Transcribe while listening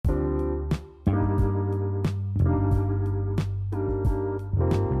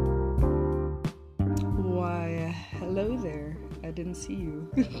I didn't see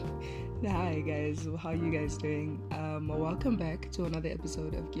you. Hi guys, how are you guys doing? Welcome back to another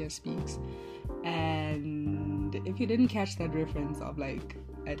episode of Gear Speaks. And if you didn't catch that reference of like,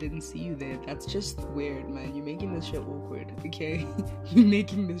 I didn't see you there, that's just weird, man. You're making this shit awkward, okay? You're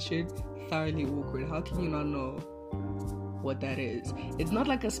making this shit thoroughly awkward. How can you not know what that is? It's not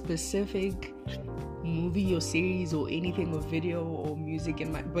like a specific movie or series or anything, or video or music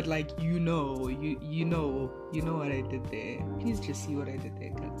in my, but like you know what I did there. Please just see what I did there,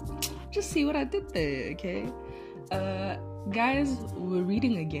 guys. Just see what I did there, okay? Guys, we're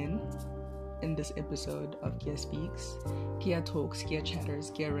reading again in this episode of Gear Speaks. Gear talks, Gear chatters,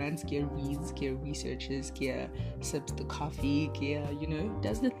 Gear rants, Gear reads, Gear researches, Gear sips the coffee, Gear,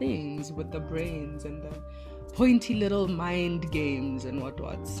 does the things with the brains and the pointy little mind games and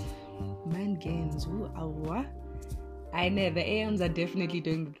what's. Mind games, ooh, what? I know the AMs are definitely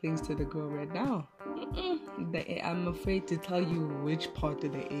doing the things to the girl right now. I'm afraid to tell you which part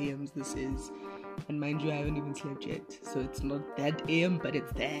of the AMs this is. And mind you, I haven't even slept yet. So it's not that AM, but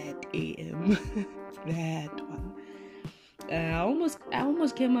it's that AM. It's that one. I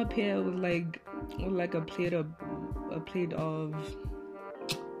almost came up here with like a plate of what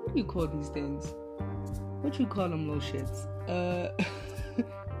do you call these things? What you call them, little shits?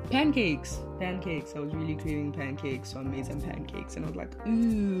 Pancakes. I was really craving pancakes, so I made some pancakes, and I was like,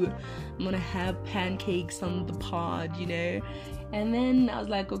 ooh, I'm gonna have pancakes on the pod, And then I was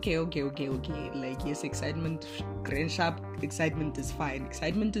like, okay. Like, yes, excitement is fine.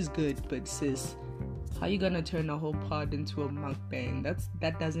 Excitement is good, but sis, how you gonna turn a whole pod into a mukbang?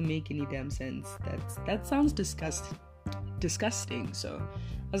 That doesn't make any damn sense. That sounds disgusting. So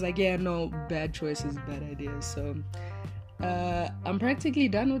I was like, yeah, no, bad choices, bad ideas. So I'm practically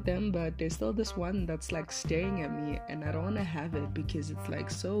done with them, but there's still this one that's like staring at me, and I don't want to have it because it's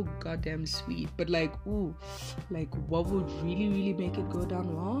like so goddamn sweet. But like, ooh, like what would really make it go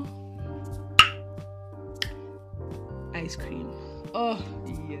down well? Ice cream. Oh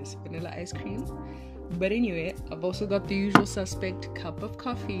yes, vanilla ice cream. But anyway, I've also got the usual suspect cup of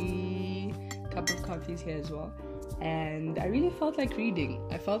coffee. Cup of coffee is here as well, and I really felt like reading.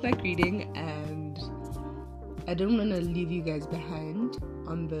 And I don't want to leave you guys behind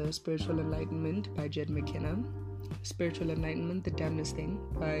on the Spiritual Enlightenment by Jed McKenna. Spiritual Enlightenment, the Damnest Thing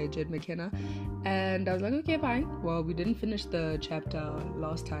by Jed McKenna. And I was like, okay, fine. Well, we didn't finish the chapter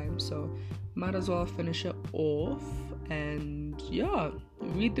last time, so might as well finish it off and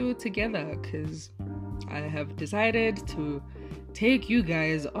read through it together, because I have decided to take you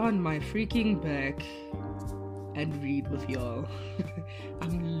guys on my freaking back and read with y'all.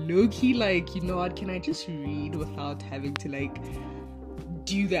 I'm low-key like, you know what, can I just read without having to like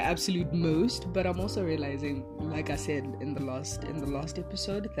do the absolute most? But I'm also realizing, like I said in the last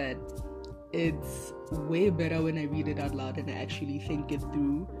episode, that it's way better when I read it out loud and I actually think it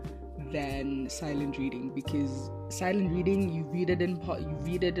through than silent reading, because silent reading, you read it in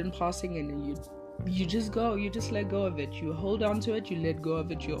passing, and then you just let go of it. You hold on to it, you let go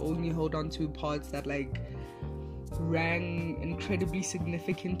of it. You only hold on to parts that like rang incredibly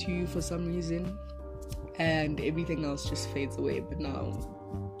significant to you for some reason, and everything else just fades away. But now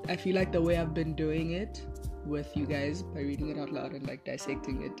I feel like the way I've been doing it with you guys, by reading it out loud and like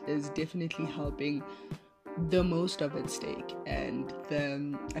dissecting it, is definitely helping the most of it stake. And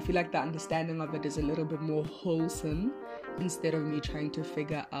I feel like the understanding of it is a little bit more wholesome, instead of me trying to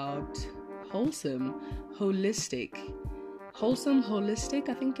figure out holistic,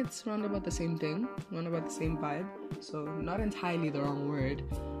 I think it's around about the same thing, around about the same vibe. So not entirely the wrong word,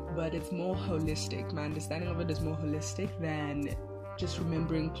 but it's more holistic. My understanding of it is more holistic than just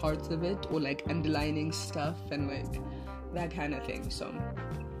remembering parts of it, or like underlining stuff and like that kind of thing. So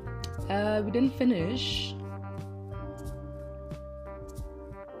we didn't finish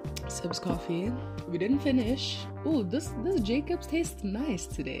Sib's coffee. We didn't finish. Oh, this Jacob's tastes nice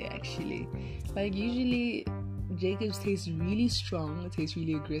today, actually. Like usually Jacob's tastes really strong, it tastes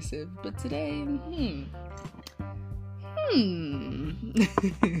really aggressive, but today,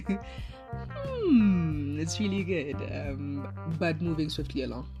 it's really good. But moving swiftly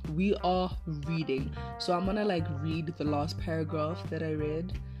along, we are reading, so I'm gonna like read the last paragraph that I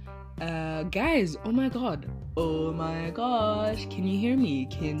read. Guys, oh my gosh, can you hear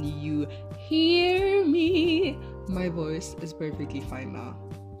me? My voice is perfectly fine now.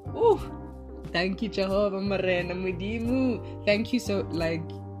 Ooh, thank you, Jehovah Marena Mudimu. Thank you. So, like,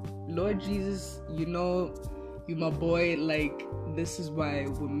 Lord Jesus, you my boy. Like, this is why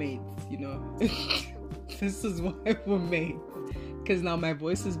we're mates, This is why we're mates. Because now my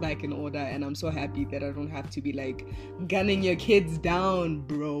voice is back in order, and I'm so happy that I don't have to be like gunning your kids down,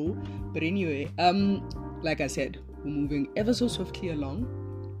 bro. But anyway, like I said, we're moving ever so swiftly along.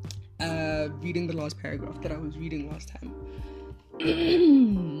 Reading the last paragraph that I was reading last time.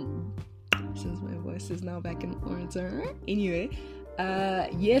 Since my voice is now back in order. Anyway,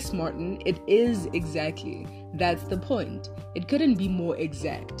 yes, Martin, it is exactly. That's the point. It couldn't be more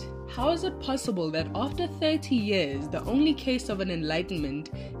exact. How is it possible that after 30 years, the only case of an enlightenment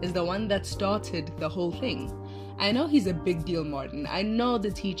is the one that started the whole thing? I know he's a big deal, Martin. I know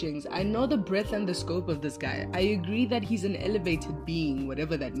the teachings. I know the breadth and the scope of this guy. I agree that he's an elevated being,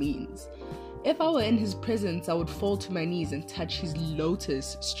 whatever that means. If I were in his presence, I would fall to my knees and touch his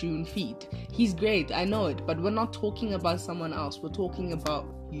lotus-strewn feet. He's great, I know it, but we're not talking about someone else. We're talking about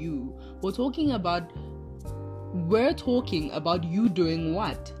you. We're talking about you doing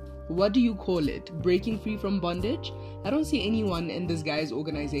what? What do you call it? Breaking free from bondage? I don't see anyone in this guy's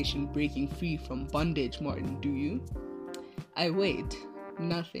organization breaking free from bondage, Martin, do you? I wait.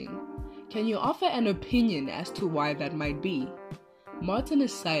 Nothing. Can you offer an opinion as to why that might be? Martin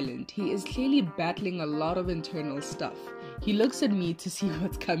is silent. He is clearly battling a lot of internal stuff. He looks at me to see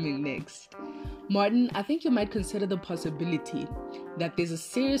what's coming next. Martin, I think you might consider the possibility that there's a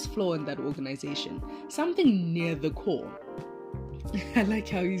serious flaw in that organization. Something near the core. I like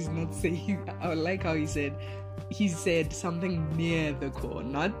how he's not saying, I like how he said something near the core,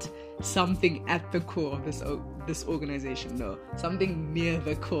 not something at the core of this organization. No, something near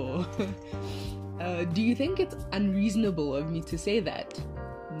the core. Do you think it's unreasonable of me to say that?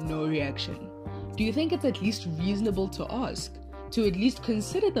 No reaction. Do you think it's at least reasonable to ask? To at least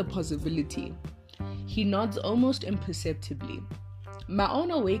consider the possibility? He nods almost imperceptibly. My own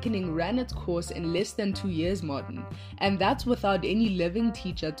awakening ran its course in less than 2 years, Martin, and that's without any living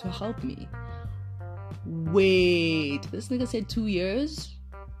teacher to help me. Wait, this nigga said 2 years?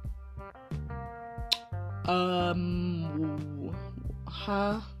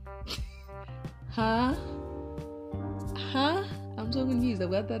 Huh? I'm so confused.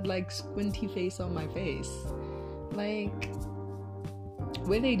 I've got that like squinty face on my face. Like,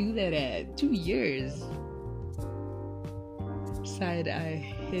 where they do that at? 2 years. Side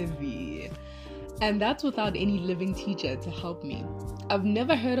eye heavy. And that's without any living teacher to help me. I've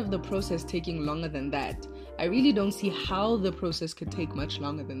never heard of the process taking longer than that. I really don't see how the process could take much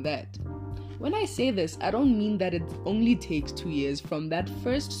longer than that. When I say this, I don't mean that it only takes 2 years from that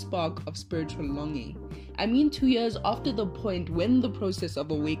first spark of spiritual longing. I mean 2 years after the point when the process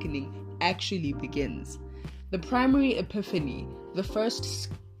of awakening actually begins. The primary epiphany, the first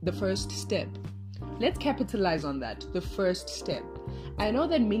step. Let's capitalize on that, the first step. I know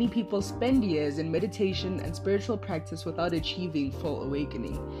that many people spend years in meditation and spiritual practice without achieving full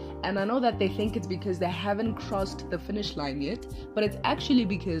awakening. And I know that they think it's because they haven't crossed the finish line yet, but it's actually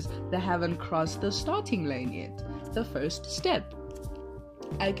because they haven't crossed the starting line yet, the first step.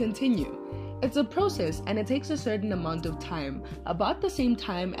 I continue. It's a process and it takes a certain amount of time, about the same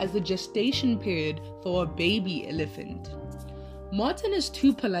time as the gestation period for a baby elephant. Martin is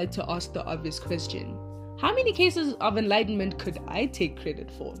too polite to ask the obvious question. How many cases of enlightenment could I take credit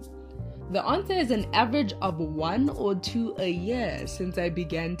for? The answer is an average of 1 or 2 a year since I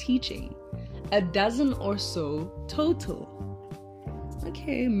began teaching. A dozen or so total.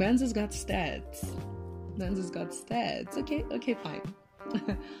 Okay, Mans has got stats. Okay, fine.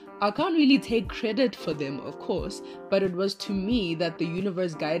 I can't really take credit for them, of course, but it was to me that the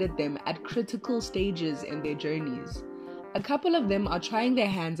universe guided them at critical stages in their journeys. A couple of them are trying their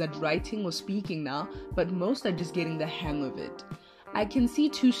hands at writing or speaking now, but most are just getting the hang of it. I can see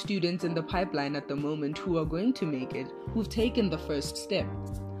 2 students in the pipeline at the moment who are going to make it, who've taken the first step.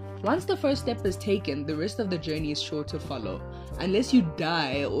 Once the first step is taken, the rest of the journey is sure to follow, unless you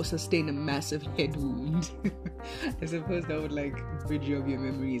die or sustain a massive head wound. I suppose that would like bridge you of your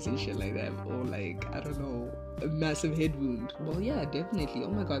memories and shit like that, or like, I don't know, a massive head wound. Well, yeah, definitely.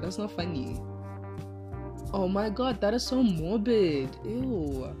 Oh my god, that's not funny. Oh my god, that is so morbid.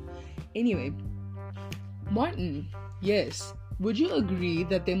 Ew. Anyway, Martin, yes, would you agree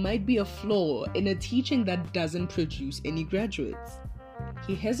that there might be a flaw in a teaching that doesn't produce any graduates?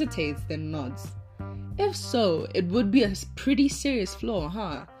 He hesitates, then nods. If so, it would be a pretty serious flaw,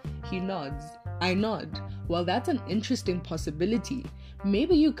 huh? He nods. I nod. Well, that's an interesting possibility.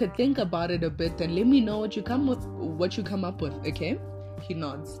 Maybe you could think about it a bit and let me know what you come up with, okay? He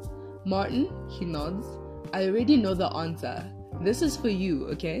nods. Martin, he nods. I already know the answer. This is for you,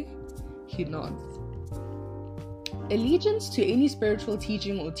 okay? He nods. Allegiance to any spiritual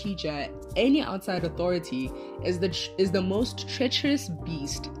teaching or teacher, any outside authority, is the most treacherous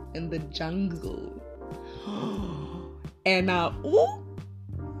beast in the jungle. And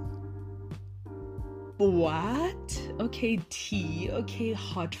what? Okay, tea. Okay,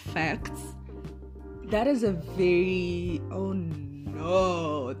 hot facts. that is a very, oh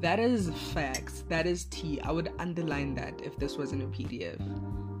no, that is facts. That is tea. I would underline that if this wasn't a PDF.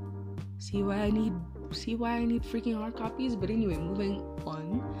 See why I need freaking hard copies? But anyway, moving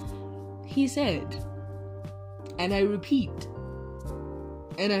on. He said, and I repeat,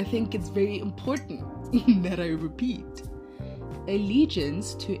 and I think it's very important that I repeat,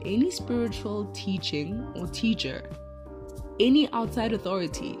 allegiance to any spiritual teaching or teacher, any outside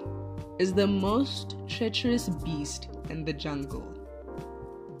authority, is the most treacherous beast in the jungle.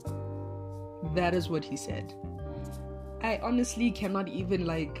 That is what he said. I honestly cannot even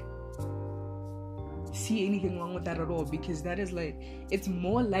see anything wrong with that at all, because that is it's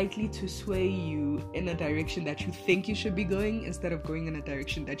more likely to sway you in a direction that you think you should be going instead of going in a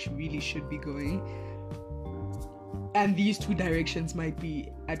direction that you really should be going. And these two directions might be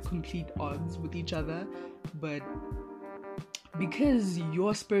at complete odds with each other, but because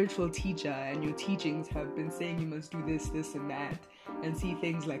your spiritual teacher and your teachings have been saying you must do this, this, and that, and see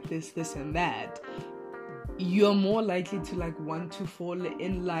things like this, and that, you're more likely to want to fall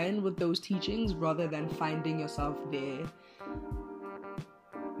in line with those teachings rather than finding yourself there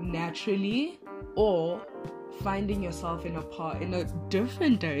naturally, or finding yourself in a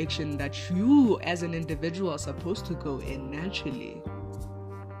different direction that you as an individual are supposed to go in naturally.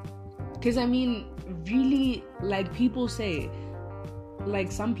 Because really, people say,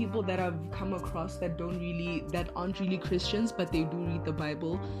 some people that I've come across that aren't really Christians, but they do read the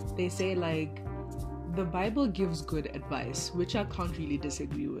Bible, they say the Bible gives good advice, which I can't really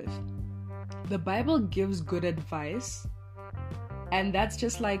disagree with. The Bible gives good advice, and that's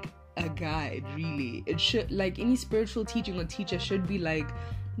just a guide, really. It should, any spiritual teaching or teacher should be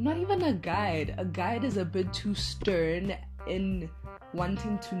not even a guide. A guide is a bit too stern in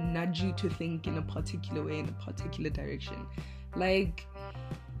wanting to nudge you to think in a particular way, in a particular direction.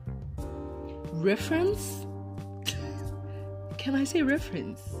 Reference? Can I say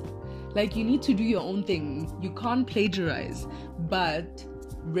reference? You need to do your own thing. You can't plagiarize, but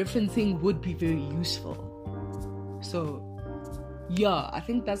referencing would be very useful. So, yeah, I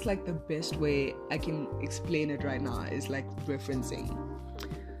think that's the best way I can explain it right now is referencing.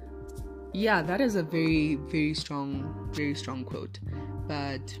 Yeah, that is a very, very strong quote.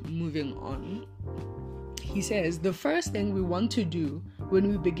 But moving on, he says, the first thing we want to do when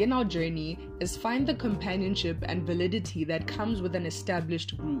we begin our journey is find the companionship and validity that comes with an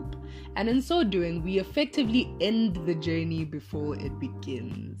established group. And in so doing, we effectively end the journey before it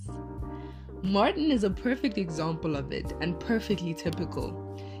begins. Martin is a perfect example of it, and perfectly typical.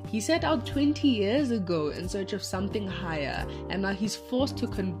 He set out 20 years ago in search of something higher, and now he's forced to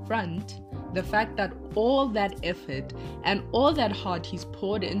confront the fact that all that effort and all that heart he's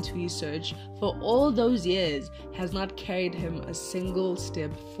poured into his search for all those years has not carried him a single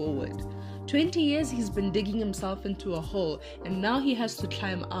step forward. 20 years he's been digging himself into a hole, and now he has to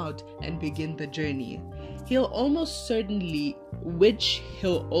climb out and begin the journey. He'll almost certainly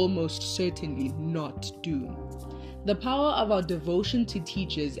not do. The power of our devotion to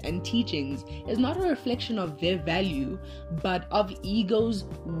teachers and teachings is not a reflection of their value, but of ego's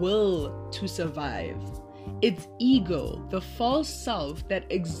will to survive. It's ego, the false self, that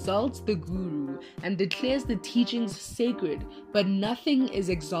exalts the guru and declares the teachings sacred, but nothing is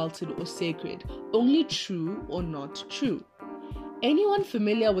exalted or sacred, only true or not true. Anyone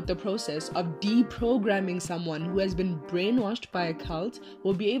familiar with the process of deprogramming someone who has been brainwashed by a cult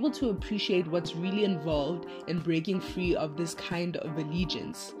will be able to appreciate what's really involved in breaking free of this kind of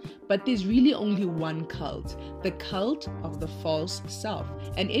allegiance. But there's really only one cult, the cult of the false self,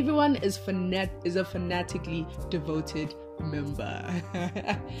 and everyone is a fanatically devoted member.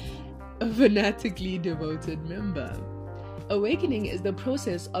 A fanatically devoted member. Awakening is the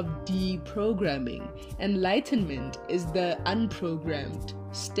process of deprogramming. Enlightenment is the unprogrammed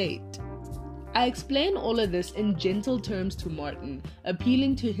state. I explain all of this in gentle terms to Martin,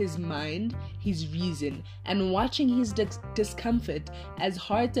 appealing to his mind, his reason, and watching his discomfort as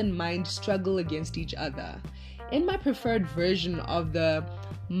heart and mind struggle against each other. In my preferred version of the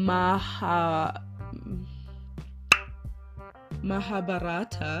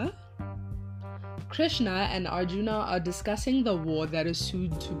Mahabharata, Krishna and Arjuna are discussing the war that is soon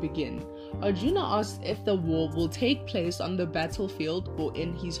to begin. Arjuna asks if the war will take place on the battlefield or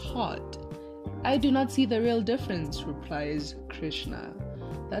in his heart. I do not see the real difference, replies Krishna.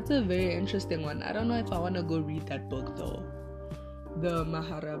 That's a very interesting one. I don't know if I want to go read that book though. The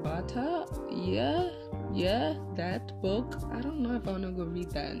Mahabharata, yeah, that book. I don't know if I want to go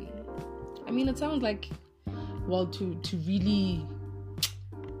read that. It sounds like, to really,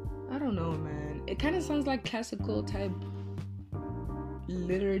 I don't know, man. It kind of sounds like classical type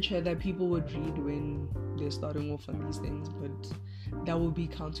literature that people would read when they're starting off on these things, but that would be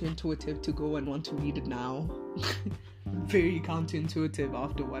counterintuitive to go and want to read it now. Very counterintuitive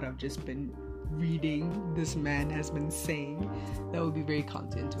after what I've just been reading this man has been saying. That would be very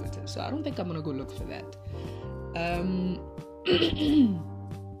counterintuitive, so I don't think I'm gonna go look for that.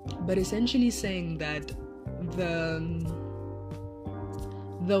 But essentially saying that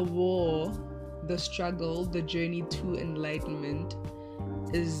the war, the struggle, the journey to enlightenment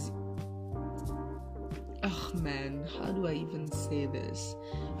is, how do I even say this?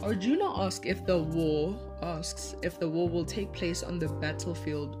 Arjuna asks if the war will take place on the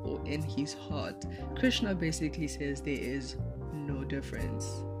battlefield or in his heart. Krishna basically says there is no difference.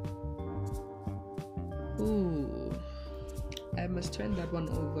 Ooh, I must turn that one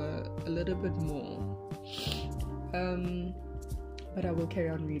over a little bit more. But I will carry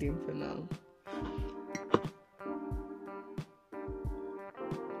on reading for now.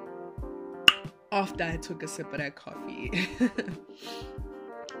 After I took a sip of that coffee.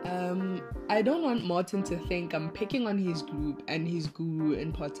 I don't want Martin to think I'm picking on his group and his guru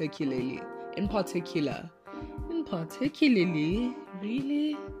in particular,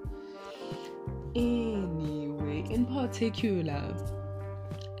 really? Anyway, in particular,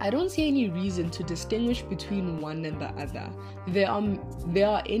 I don't see any reason to distinguish between one and the other. There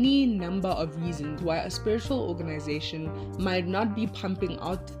are any number of reasons why a spiritual organization might not be pumping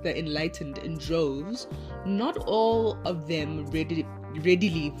out the enlightened in droves, not all of them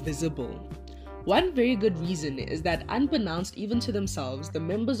readily visible. One very good reason is that, unbeknownst even to themselves, the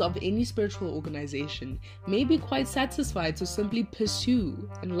members of any spiritual organization may be quite satisfied to simply pursue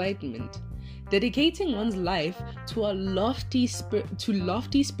enlightenment. Dedicating one's life to lofty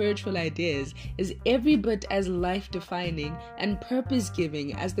spiritual ideas is every bit as life-defining and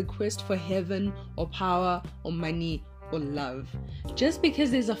purpose-giving as the quest for heaven or power or money or love. Just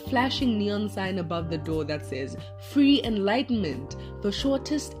because there's a flashing neon sign above the door that says "Free Enlightenment, the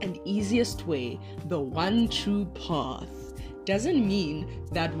shortest and easiest way, the one true path," doesn't mean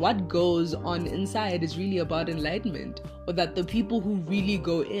that what goes on inside is really about enlightenment, or that the people who really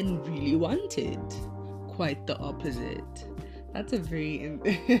go in really want it. Quite the opposite. That's a very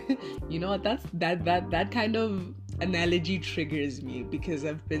you know what, that kind of analogy triggers me, because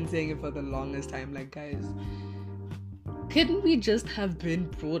I've been saying it for the longest time, like, guys, couldn't we just have been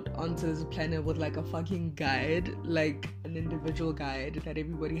brought onto this planet with like a fucking guide, like an individual guide that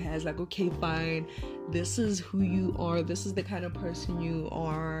everybody has, like, okay, fine, this is who you are, this is the kind of person you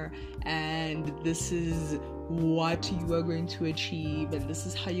are, and this is what you are going to achieve, and this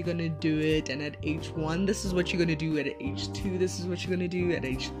is how you're going to do it, and at age 1 this is what you're going to do, at age 2 this is what you're going to do, at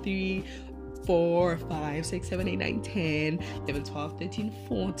age 3, 4, 5, 6, 7, 8, 9, 10, 11, 12, 13,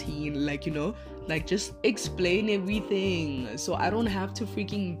 14, like, you know, like, just explain everything so I don't have to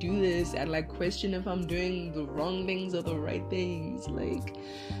freaking do this and like question if I'm doing the wrong things or the right things. Like,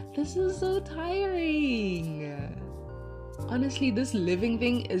 this is so tiring. Honestly, this living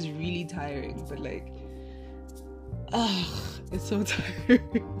thing is really tiring, but like, it's so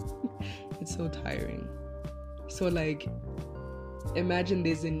tiring. It's so tiring. So like, imagine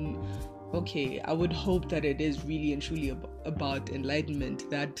there's I would hope that it is really and truly about enlightenment,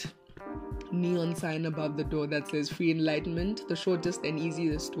 that neon sign above the door that says "Free Enlightenment, the shortest and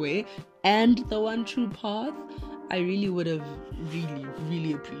easiest way, and the one true path." I really would have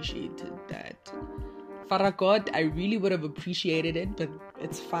really appreciated that. Farakot, I really would have appreciated it, but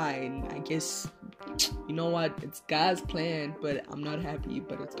it's fine. I guess, you know what, it's God's plan, but I'm not happy,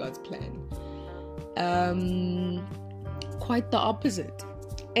 but it's God's plan. Quite the opposite.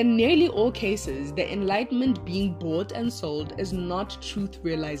 In nearly all cases, the enlightenment being bought and sold is not truth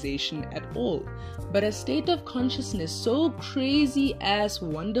realization at all, but a state of consciousness so crazy ass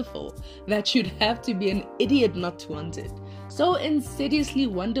wonderful that you'd have to be an idiot not to want it. So insidiously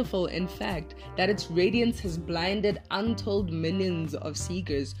wonderful, in fact, that its radiance has blinded untold millions of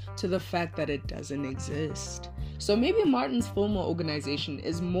seekers to the fact that it doesn't exist. So maybe Martin's former organization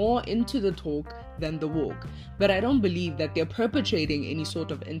is more into the talk than the walk, but I don't believe that they're perpetrating any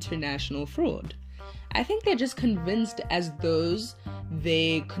sort of international fraud. I think they're just convinced as those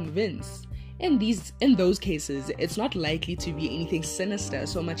they convince. In those cases, it's not likely to be anything sinister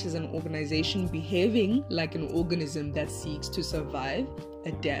so much as an organization behaving like an organism that seeks to survive,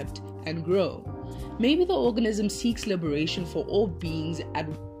 adapt, and grow. Maybe the organism seeks liberation for all beings,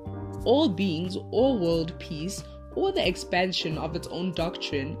 or world peace, or the expansion of its own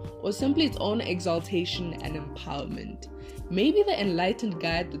doctrine, or simply its own exaltation and empowerment. Maybe the enlightened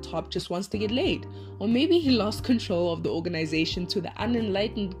guy at the top just wants to get laid, or maybe he lost control of the organization to the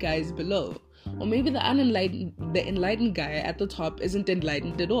unenlightened guys below. Or maybe the enlightened guy at the top isn't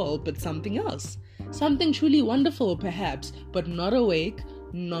enlightened at all, but something else. Something truly wonderful, perhaps, but not awake,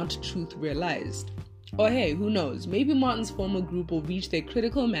 not truth realized. Or hey, who knows? Maybe Martin's former group will reach their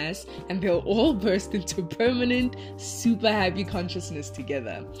critical mass and they'll all burst into permanent, super happy consciousness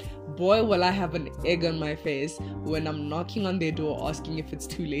together. Boy, will I have an egg on my face when I'm knocking on their door asking if it's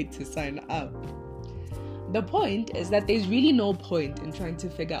too late to sign up. The point is that there's really no point in trying to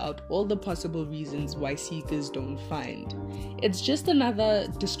figure out all the possible reasons why seekers don't find. It's just another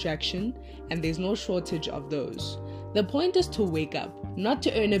distraction, and there's no shortage of those. The point is to wake up, not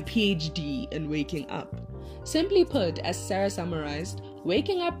to earn a PhD in waking up. Simply put, as Sarah summarized,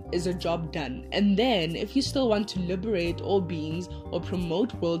 waking up is a job done, and then if you still want to liberate all beings or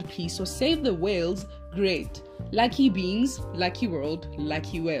promote world peace or save the whales, great. Lucky beings, lucky world,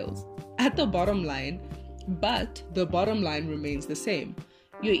 lucky whales. But the bottom line remains the same.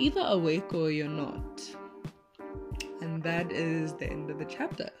 You're either awake or you're not. And that is the end of the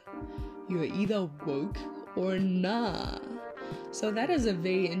chapter. You're either woke or nah. So that is a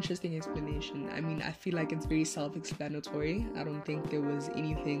very interesting explanation. I mean, I feel like it's very self-explanatory. I don't think there was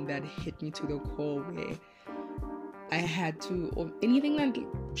anything that hit me to the core where I had to, or anything that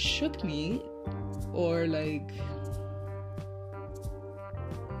shook me or like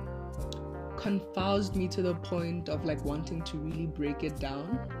confused me to the point of like wanting to really break it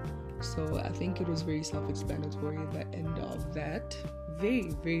down. So I think it was very self-explanatory at the end of that.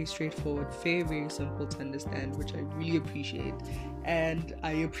 Very, very straightforward, very, very simple to understand, which I really appreciate. And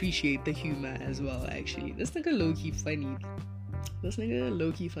I appreciate the humor as well, actually. This nigga low-key funny.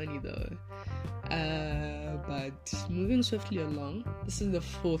 Though. But moving swiftly along, this is the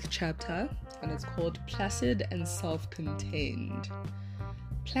 4th chapter, and it's called Placid and Self-Contained.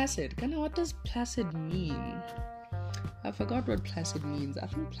 Placid. Kinda, what does placid mean? I forgot what placid means. I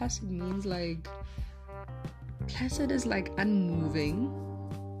think placid means like... Placid is like unmoving,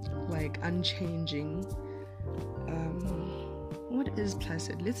 like unchanging. What is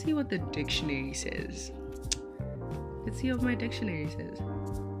placid? Let's see what the dictionary says. Let's see what my dictionary says.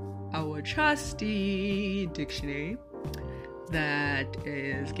 Our trusty dictionary that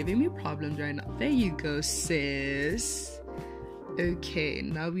is giving me problems right now. There you go, sis. Okay,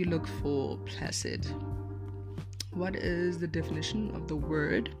 now we look for placid. What is the definition of the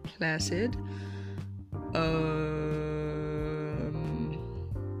word placid?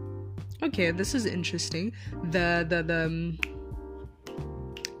 Okay, this is interesting.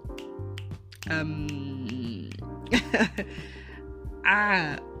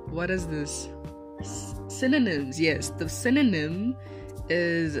 What is this? Synonyms. Yes, the synonym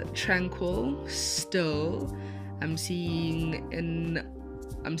is tranquil, still. I'm seeing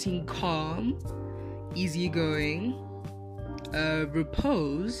calm, easygoing,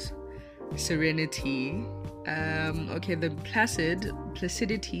 repose, serenity. Okay, the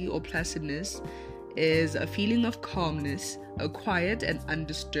placidity or placidness is a feeling of calmness, a quiet and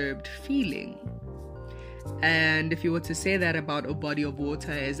undisturbed feeling. And if you were to say that about a body of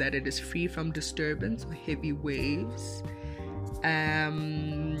water, is that it is free from disturbance or heavy waves.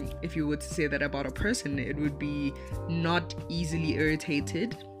 If you were to say that about a person, it would be not easily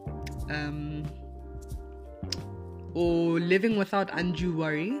irritated, or living without undue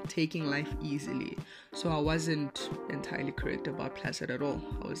worry, taking life easily. So I wasn't entirely correct about placid at all.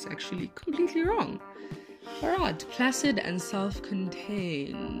 I was actually completely wrong. Alright, placid and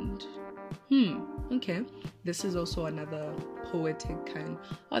self-contained. Okay. This is also another poetic kind.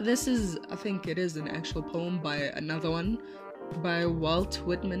 I think it is an actual poem by another one by Walt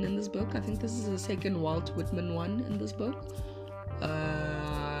Whitman in this book. I think this is the second Walt Whitman one in this book.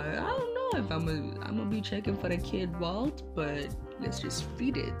 I don't know if I'm gonna be checking for the kid Walt, but let's just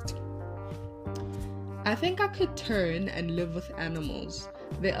read it. I think I could turn and live with animals.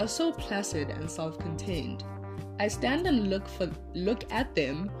 They are so placid and self-contained. I stand and look at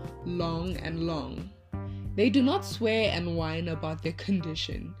them long and long. They do not swear and whine about their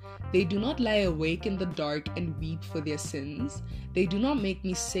condition. They do not lie awake in the dark and weep for their sins. They do not make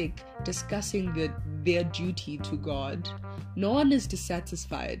me sick discussing their duty to God. No one is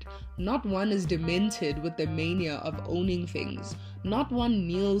dissatisfied. Not one is demented with the mania of owning things. Not one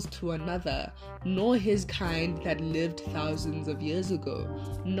kneels to another, nor his kind that lived thousands of years ago.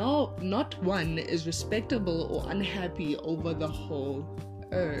 No, not one is respectable or unhappy over the whole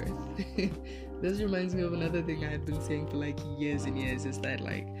earth. This reminds me of another thing I had been saying for like years and years, is that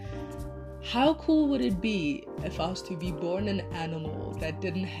like, how cool would it be if I was to be born an animal that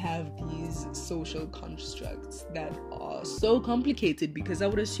didn't have these social constructs that are so complicated? Because I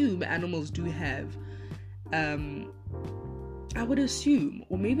would assume animals do have I would assume,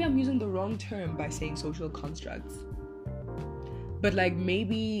 or maybe I'm using the wrong term by saying social constructs, but like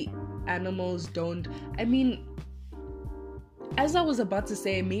maybe animals don't, I mean, as I was about to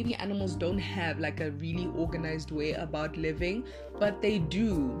say, maybe animals don't have like a really organized way about living, but they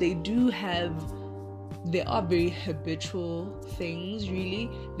are very habitual things, really.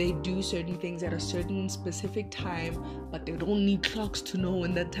 They do certain things at a certain specific time, but they don't need clocks to know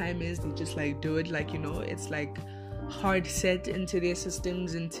when that time is. They just like do it, like, you know, it's like hard set into their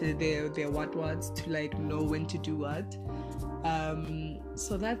systems, into their what's to like know when to do what.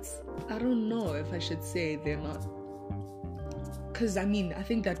 So that's, I don't know if I should say they're not, because I mean, I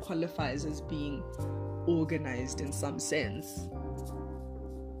think that qualifies as being organized in some sense.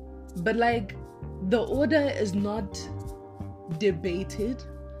 But like, the order is not debated,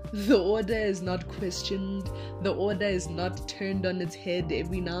 the order is not questioned, the order is not turned on its head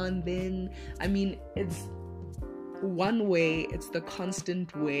every now and then. I mean, it's one way, it's the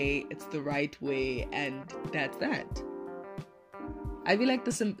constant way, it's the right way, and that's that. I feel like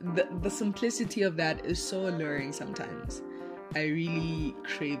the simplicity of that is so alluring sometimes. I really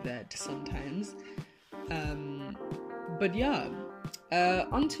crave that sometimes. But yeah,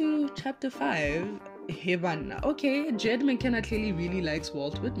 on to chapter 5, Hevanna. Okay, Jed McKenna clearly really likes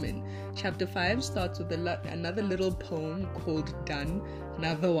Walt Whitman. Chapter 5 starts with another little poem called Done.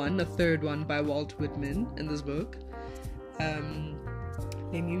 A third one by Walt Whitman in this book.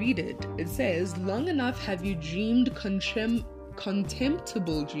 Let me read it. It says, "Long enough have you dreamed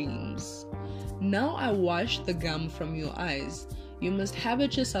contemptible dreams. Now I wash the gum from your eyes. You must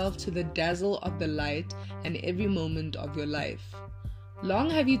habit yourself to the dazzle of the light and every moment of your life. Long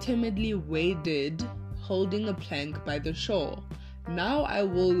have you timidly waded, holding a plank by the shore. Now I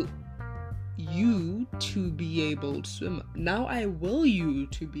will you to be a bold swimmer. Now I will you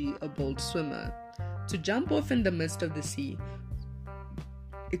to be a bold swimmer. To jump off in the midst of the sea.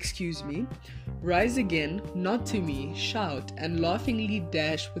 Rise again, nod to me, shout, and laughingly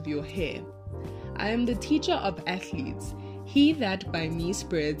dash with your hair. I am the teacher of athletes. He that by me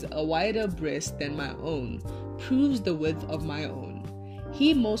spreads a wider breast than my own, proves the width of my own.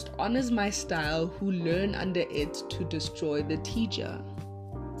 He most honors my style who learn under it to destroy the teacher."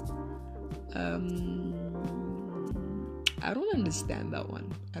 I don't understand that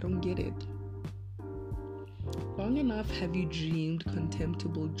one. I don't get it. Long enough have you dreamed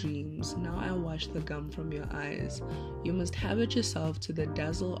contemptible dreams. Now I wash the gum from your eyes. You must habit yourself to the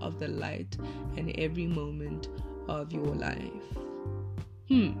dazzle of the light and every moment of your life.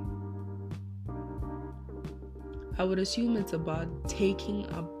 I would assume it's about taking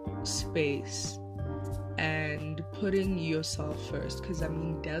up space and putting yourself first, because I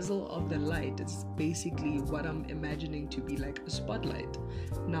mean, dazzle of the light is basically what I'm imagining to be like a spotlight.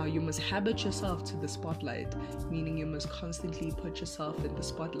 Now you must habit yourself to the spotlight, meaning you must constantly put yourself in the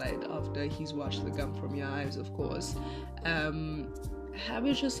spotlight after he's washed the gum from your eyes, of course.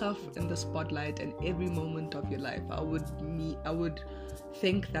 Habit yourself in the spotlight and every moment of your life. I would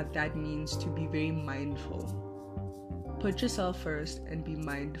think that means to be very mindful. Put yourself first and be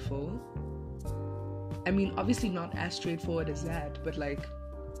mindful. I mean, obviously not as straightforward as that, but like,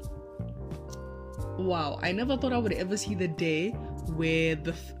 wow, I never thought I would ever see the day where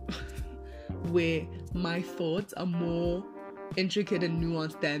where my thoughts are more intricate and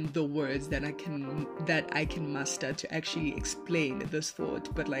nuanced than the words that I can muster to actually explain this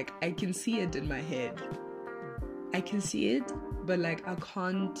thought. But like, I can see it in my head. I can see it, but like, I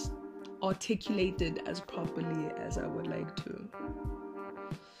can't articulate it as properly as I would like to.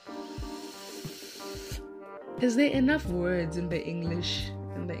 Is there enough words in the English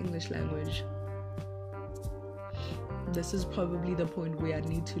language? This is probably the point where I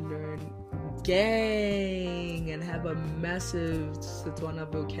need to learn gang and have a massive Setswana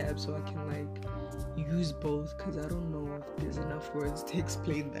vocab so I can like use both, because I don't know if there's enough words to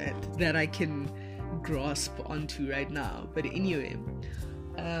explain that I can grasp onto right now. But anyway,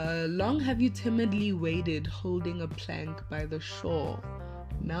 long have you timidly waded, holding a plank by the shore.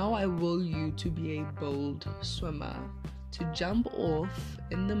 Now I will you to be a bold swimmer, to jump off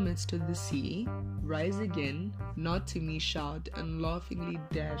in the midst of the sea, rise again, nod to me, shout, and laughingly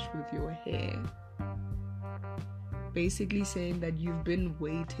dash with your hair. Basically saying that you've been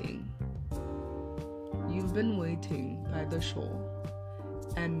waiting by the shore,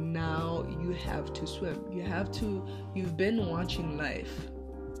 and now you have to swim. You've been watching life,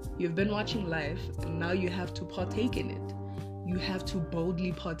 and now you have to partake in it. You have to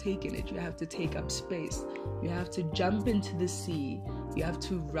boldly partake in it. You have to take up space. You have to jump into the sea. You have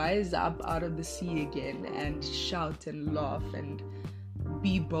to rise up out of the sea again and shout and laugh and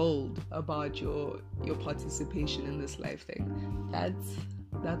be bold about your participation in this life thing.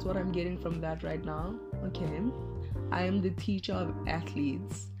 That's what I'm getting from that right now. Okay. I am the teacher of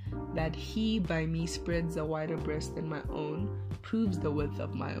athletes, that he by me spreads a wider breast than my own, proves the width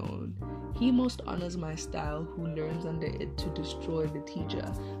of my own. He most honors my style, who learns under it to destroy the teacher.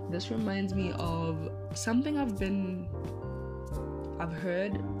 This reminds me of something I've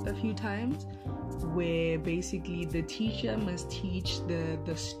heard a few times, where basically the teacher must teach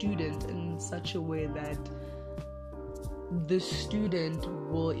the student in such a way that the student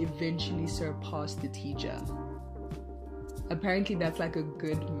will eventually surpass the teacher. Apparently that's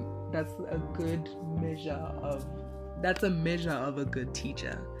a measure of a good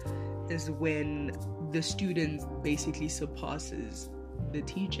teacher, is when the student basically surpasses the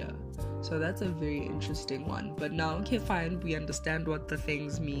teacher. So that's a very interesting one. But now, okay, fine, we understand what the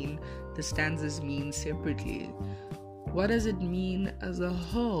things mean, the stanzas mean separately. What does it mean as a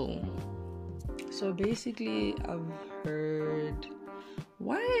whole? So basically, I've heard,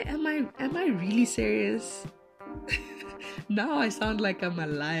 why am I really serious? Now I sound like I'm a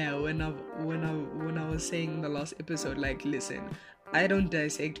liar when I was saying in the last episode, like, listen, I don't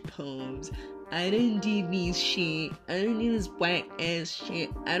dissect poems, I don't do this shit, I don't do this white ass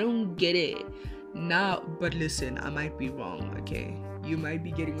shit, I don't get it. Now, but listen, I might be wrong, okay? You might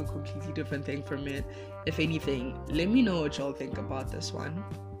be getting a completely different thing from it. If anything, let me know what y'all think about this one.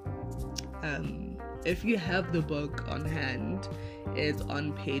 If you have the book on hand, it's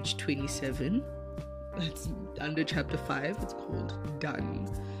on page 27. It's under chapter 5. It's called Done.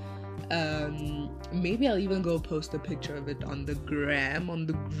 Maybe I'll even go post a picture of it on the gram, on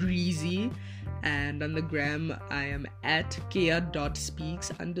the greasy. And on the gram, I am at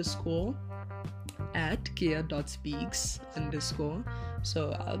kia.speaks_. At kia.speaks_.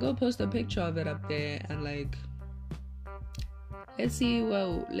 So I'll go post a picture of it up there, and like, let's see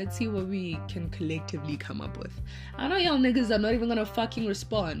what we can collectively come up with. I know y'all niggas are not even gonna fucking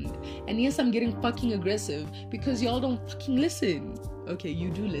respond. And yes, I'm getting fucking aggressive because y'all don't fucking listen. Okay,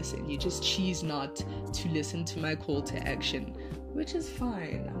 you do listen. You just choose not to listen to my call to action, which is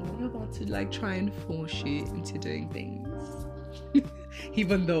fine. I'm not about to like try and force you into doing things.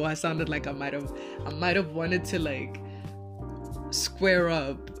 Even though I sounded like I might have wanted to like square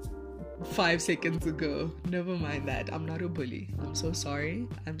up 5 seconds ago. Never mind that. I'm not a bully. I'm so sorry.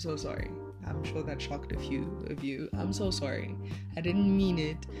 I'm I'm sure that shocked a few of you. I'm so sorry. I didn't mean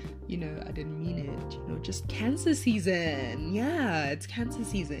it. I didn't mean it. Just cancer season. Yeah, it's cancer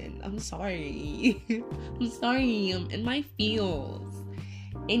season. I'm sorry. I'm sorry. I'm in my feels.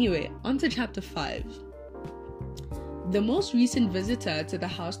 Anyway, on to chapter 5. The most recent visitor to the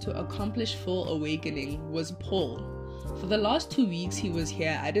house to accomplish full awakening was Paul. For the last 2 weeks he was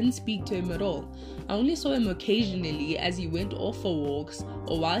here, I didn't speak to him at all. I only saw him occasionally as he went off for walks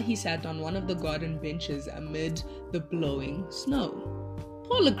or while he sat on one of the garden benches amid the blowing snow.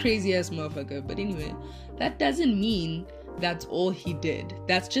 Paul a crazy ass motherfucker, but anyway, that doesn't mean that's all he did.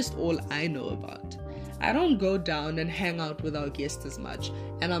 That's just all I know about. I don't go down and hang out with our guests as much,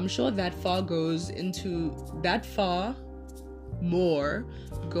 and I'm sure that far more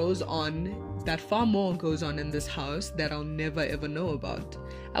goes on in this house that I'll never ever know about.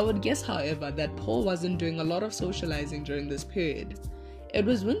 I would guess, however, that Paul wasn't doing a lot of socializing during this period. It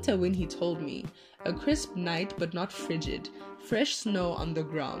was winter when he told me. A crisp night, but not frigid. Fresh snow on the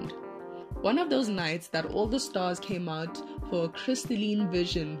ground. One of those nights that all the stars came out for a crystalline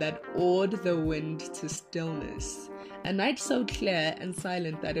vision that awed the wind to stillness. A night so clear and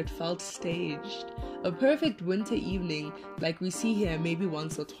silent that it felt staged. A perfect winter evening like we see here maybe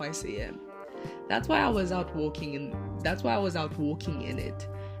once or twice a year. That's why I was out walking in it.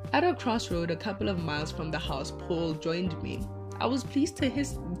 At a crossroad a couple of miles from the house, Paul joined me. I was pleased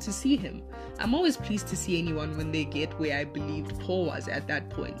to see him. I'm always pleased to see anyone when they get where I believed Paul was at that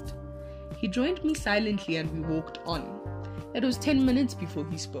point. He joined me silently and we walked on. It was 10 minutes before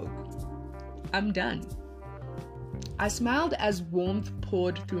he spoke. I'm done. I smiled as warmth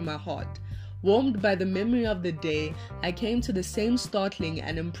poured through my heart. Warmed by the memory of the day, I came to the same startling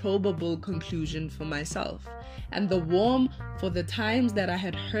and improbable conclusion for myself. And the warm for the times that I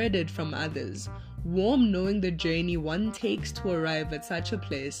had heard it from others. Warm knowing the journey one takes to arrive at such a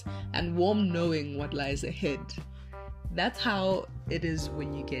place, and warm knowing what lies ahead. That's how it is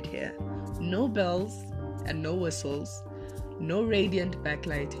when you get here. No bells and no whistles, no radiant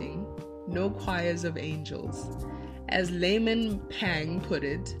backlighting, no choirs of angels. As Layman Pang put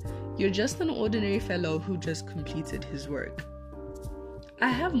it, you're just an ordinary fellow who just completed his work. I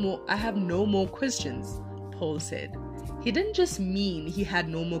have no more questions, Paul said. He didn't just mean he had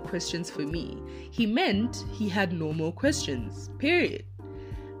no more questions for me. He meant he had no more questions, period.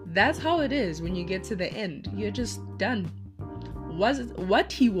 That's how it is when you get to the end. You're just done.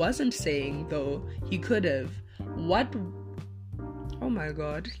 What he wasn't saying, though, he could have. Oh my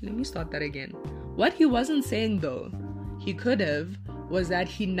god, let me start that again. What he wasn't saying, though, he could have, was that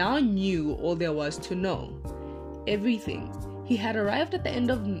he now knew all there was to know. Everything. He had arrived at the end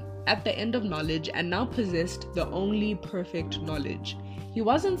of knowledge and now possessed the only perfect knowledge. He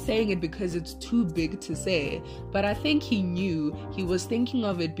wasn't saying it because it's too big to say, but I think he knew he was thinking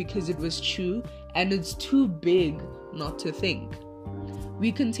of it because it was true and it's too big not to think.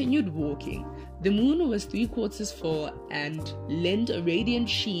 We continued walking. The moon was 3/4 full and lent a radiant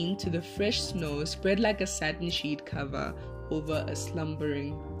sheen to the fresh snow spread like a satin sheet cover over a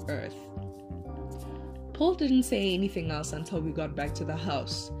slumbering earth. Paul didn't say anything else until we got back to the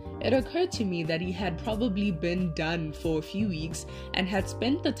house. It occurred to me that he had probably been done for a few weeks and had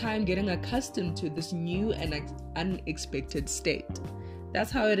spent the time getting accustomed to this new and unexpected state.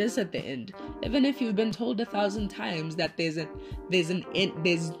 That's how it is at the end. Even if you've been told 1,000 times that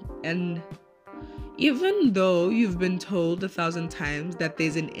even though you've been told 1,000 times that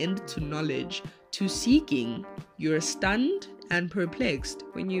there's an end to knowledge, to seeking, you're stunned and perplexed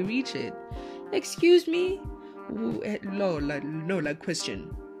when you reach it. Excuse me? No,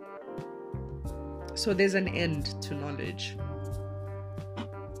 question. So there's an end to knowledge.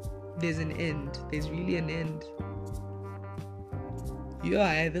 There's an end. There's really an end.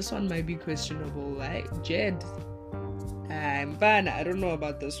 Yeah, this one might be questionable, right? Jed, I'm fine. I don't know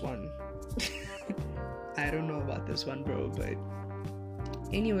about this one. I don't know about this one, bro, but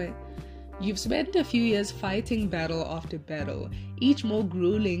anyway, you've spent a few years fighting battle after battle, each more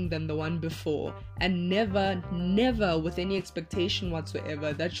grueling than the one before, and never with any expectation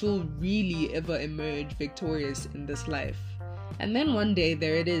whatsoever that you'll really ever emerge victorious in this life. And then one day,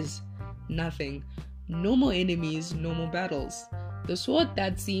 there it is. Nothing. No more enemies, no more battles. The sword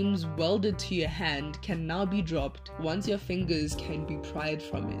that seems welded to your hand can now be dropped once your fingers can be pried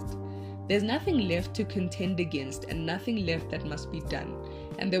from it. There's nothing left to contend against and nothing left that must be done,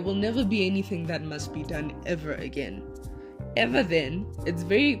 and there will never be anything that must be done ever again. Even then,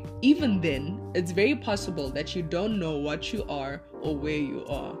 it's very possible that you don't know what you are or where you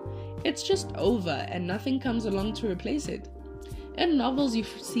are. It's just over and nothing comes along to replace it. In novels, you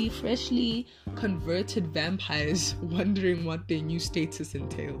see freshly converted vampires wondering what their new status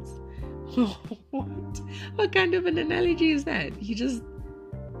entails. What kind of an analogy is that? He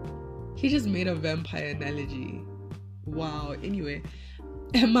just made a vampire analogy. Wow. Anyway,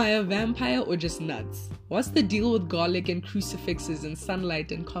 am I a vampire or just nuts? What's the deal with garlic and crucifixes and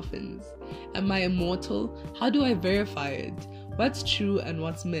sunlight and coffins? Am I immortal? How do I verify it? What's true and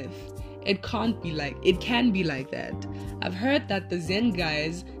what's myth? It can be like that. I've heard that the Zen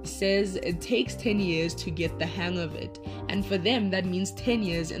guys says it takes 10 years to get the hang of it, and for them that means 10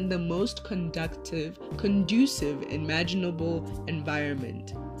 years in the most conducive imaginable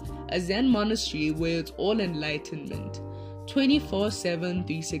environment. A Zen monastery where it's all enlightenment, 24/7,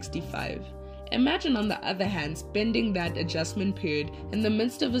 365. Imagine, on the other hand, spending that adjustment period in the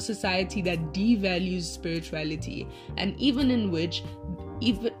midst of a society that devalues spirituality, and in which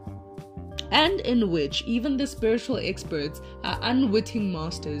even the spiritual experts are unwitting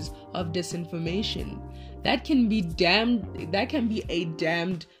masters of disinformation. That can be a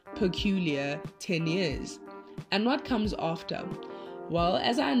damned peculiar 10 years. And what comes after? Well,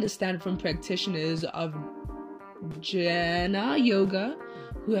 as I understand from practitioners of Jnana Yoga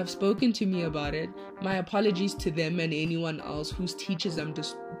who have spoken to me about it, my apologies to them and anyone else whose teachings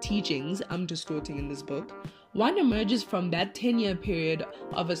I'm distorting in this book, one emerges from that 10-year period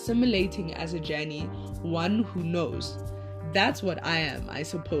of assimilating as a jnani, one who knows. That's what I am, I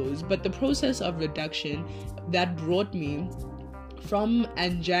suppose, but the process of reduction that brought me from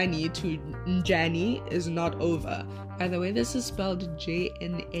Anjani to Njani is not over. By the way, this is spelled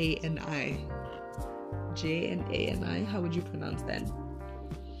J-N-A-N-I. J-N-A-N-I, how would you pronounce that?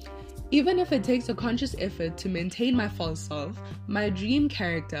 Even if it takes a conscious effort to maintain my false self, my dream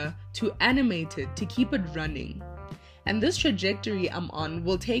character, to animate it, to keep it running. And this trajectory I'm on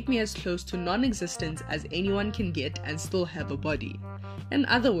will take me as close to non-existence as anyone can get and still have a body. In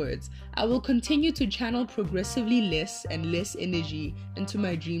other words, I will continue to channel progressively less and less energy into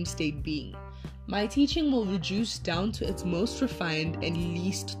my dream state being. My teaching will reduce down to its most refined and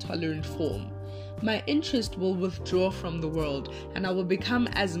least tolerant form. My interest will withdraw from the world, and I will become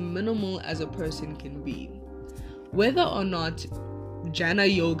as minimal as a person can be. Whether or not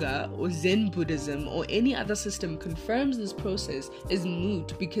Jnana Yoga or Zen Buddhism or any other system confirms this process is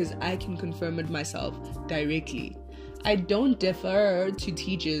moot because I can confirm it myself directly. I don't defer to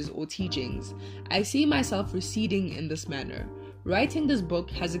teachers or teachings. I see myself receding in this manner, Writing this book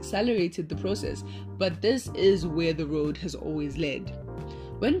has accelerated the process, but this is where the road has always led.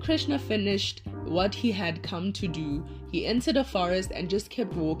 When Krishna finished what he had come to do, he entered a forest and just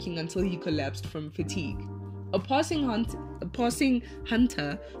kept walking until he collapsed from fatigue. A passing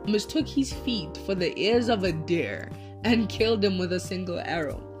hunter mistook his feet for the ears of a deer and killed him with a single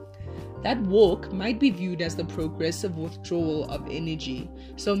arrow. That walk might be viewed as the progressive withdrawal of energy.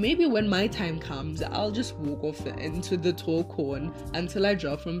 So maybe when my time comes, I'll just walk off into the tall corn until I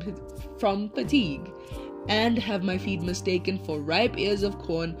drop from fatigue and have my feet mistaken for ripe ears of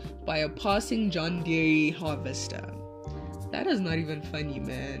corn by a passing John Deere harvester. That is not even funny,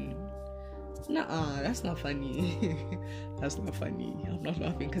 man. Nuh-uh, that's not funny. That's not funny. I'm not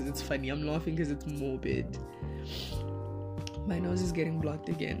laughing because it's funny. I'm laughing because it's morbid. My nose is getting blocked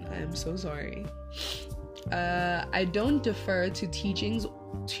again. I am so sorry. I don't defer to teachers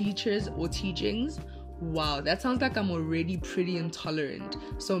or teachings. Wow, that sounds like I'm already pretty intolerant.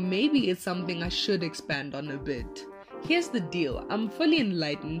 So maybe it's something I should expand on a bit. Here's the deal. I'm fully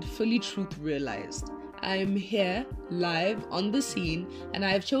enlightened, fully truth realized. I am here, live, on the scene, and I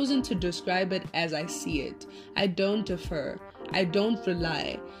have chosen to describe it as I see it. I don't defer. I don't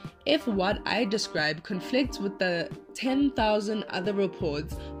rely. If what I describe conflicts with the 10,000 other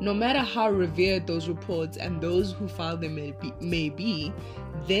reports, no matter how revered those reports and those who file them may be,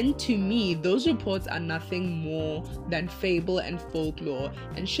 then to me, those reports are nothing more than fable and folklore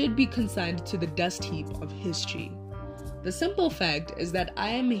and should be consigned to the dust heap of history. The simple fact is that I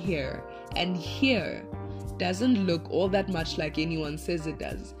am here, and here doesn't look all that much like anyone says it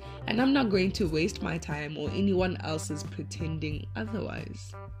does, and I'm not going to waste my time or anyone else's pretending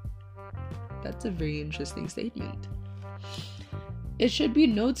otherwise. That's a very interesting statement. It should be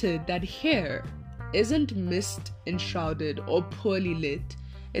noted that here isn't mist enshrouded or poorly lit.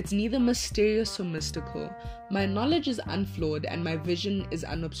 It's neither mysterious or mystical. My knowledge is unflawed and my vision is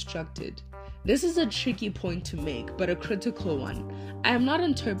unobstructed. This is a tricky point to make, but a critical one. I am not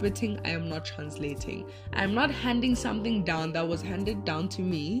interpreting, I am not translating. I am not handing something down that was handed down to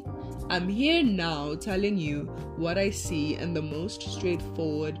me. I'm here now telling you what I see in the most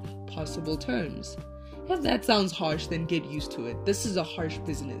straightforward possible terms. If that sounds harsh, then get used to it. This is a harsh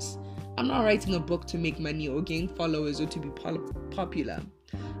business. I'm not writing a book to make money or gain followers or to be popular.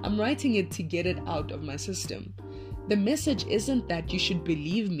 I'm writing it to get it out of my system. The message isn't that you should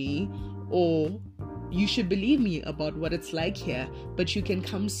believe me or you should believe me about what it's like here, but you can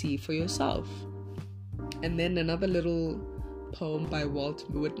come see for yourself. And then another little poem by Walt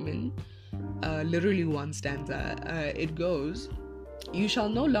Whitman, literally one stanza. It goes, "You shall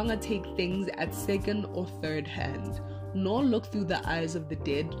no longer take things at second or third hand, nor look through the eyes of the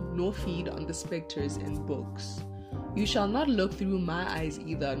dead, nor feed on the spectres in books. You shall not look through my eyes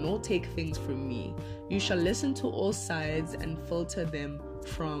either, nor take things from me. You shall listen to all sides and filter them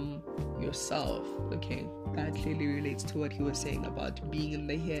from yourself." Okay, that clearly relates to what he was saying about being in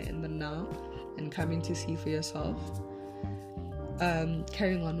the here and the now and coming to see for yourself.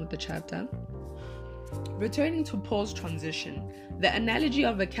 Carrying on with the chapter. Returning to Paul's transition, the analogy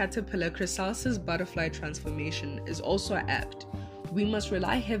of a caterpillar chrysalis butterfly transformation is also apt. We must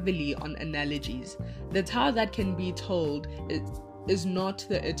rely heavily on analogies. The Tao that can be told is not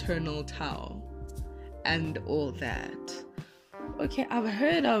the eternal Tao, and all that. Okay, I've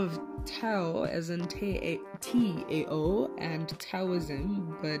heard of Tao as in T-A-O and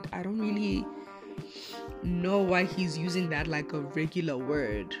Taoism, but I don't really know why he's using that like a regular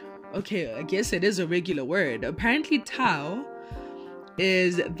word. Okay, I guess it is a regular word. Apparently Tao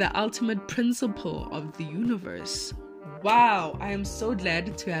is the ultimate principle of the universe. Wow, I am so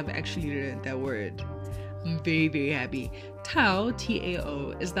glad to have actually learned that word. I'm very, very happy. Tao,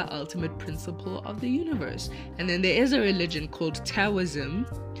 T-A-O, is the ultimate principle of the universe. And then there is a religion called Taoism,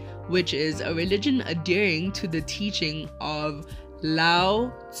 which is a religion adhering to the teaching of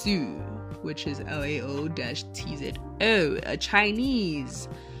Lao Tzu, which is Lao-Tzo, a Chinese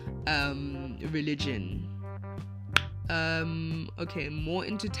religion. Okay, more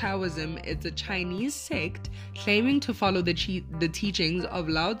into Taoism. It's a Chinese sect claiming to follow the teachings of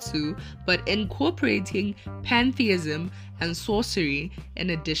Lao Tzu, but incorporating pantheism and sorcery in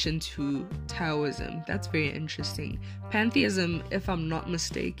addition to Taoism. That's very interesting. Pantheism, if I'm not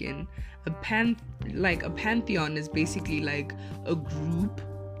mistaken, a pantheon is basically like a group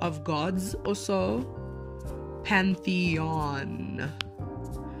of gods or so. Pantheon.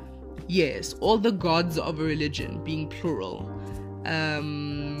 Yes, all the gods of a religion, being plural.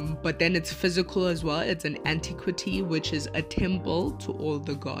 But then it's physical as well. It's an antiquity, which is a temple to all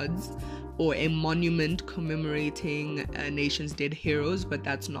the gods, or a monument commemorating a nation's dead heroes, but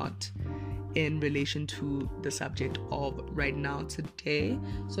that's not in relation to the subject of right now today.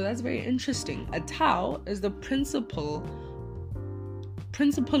 So that's very interesting. A Tao is the principal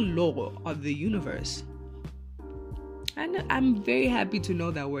law of the universe. And I'm very happy to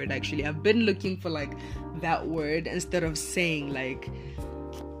know that word, actually. I've been looking for like that word instead of saying like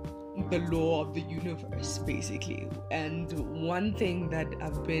the law of the universe, basically. And one thing that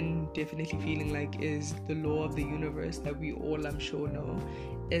I've been definitely feeling like is the law of the universe that we all, I'm sure, know,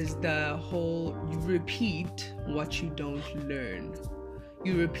 is the whole you repeat what you don't learn.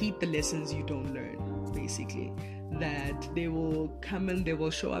 You repeat the lessons you don't learn, basically. That they will come and they will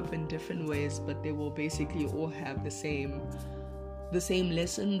show up in different ways, but they will basically all have the same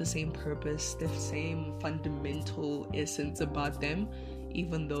lesson, the same purpose, the same fundamental essence about them,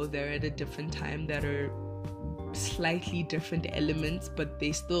 even though they're at a different time that are slightly different elements, but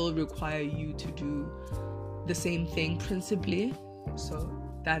they still require you to do the same thing principally. So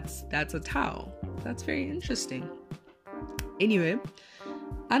that's a Tao. That's very interesting. Anyway,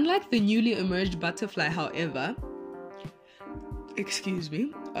 unlike the newly emerged butterfly, however,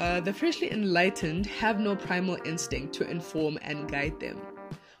 the freshly enlightened have no primal instinct to inform and guide them.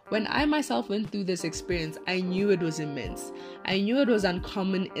 When I myself went through this experience, I knew it was immense. I knew it was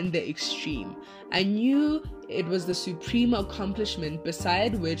uncommon in the extreme. I knew it was the supreme accomplishment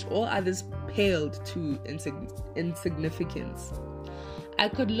beside which all others paled to insignificance. I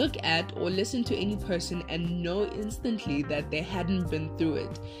could look at or listen to any person and know instantly that they hadn't been through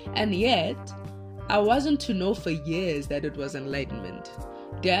it. And yet, I wasn't to know for years that it was enlightenment.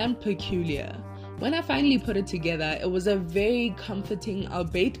 Damn peculiar. When I finally put it together, it was a very comforting,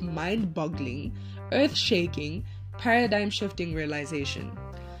 albeit mind-boggling, earth-shaking, paradigm-shifting realization.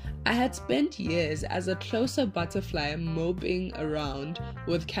 I had spent years as a closer butterfly moping around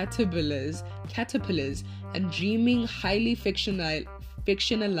with caterpillars, and dreaming highly fictionalized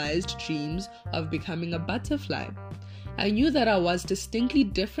dreams of becoming a butterfly. I knew that I was distinctly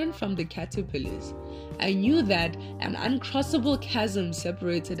different from the caterpillars. I knew that an uncrossable chasm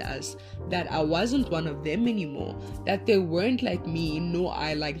separated us, that I wasn't one of them anymore, that they weren't like me nor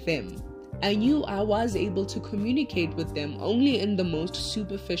I like them. I knew I was able to communicate with them only in the most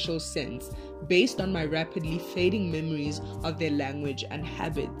superficial sense, based on my rapidly fading memories of their language and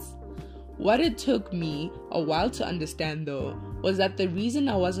habits. What it took me a while to understand, though, was that the reason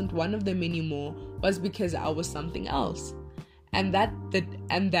I wasn't one of them anymore was because I was something else, and that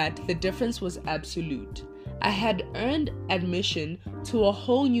the difference was absolute. I had earned admission to a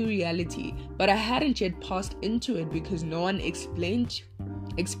whole new reality, but I hadn't yet passed into it because no one explained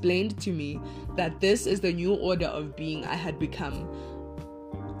to me that this is the new order of being I had become.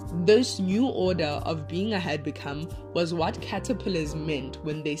 This new order of being I had become was what caterpillars meant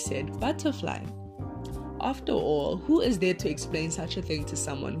when they said butterfly. After all, who is there to explain such a thing to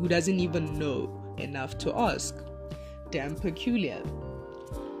someone who doesn't even know enough to ask? Damn peculiar.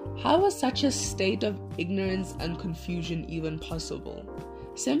 How was such a state of ignorance and confusion even possible?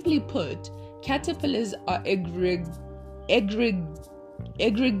 Simply put, caterpillars are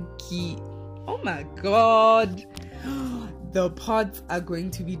oh my god. The pods are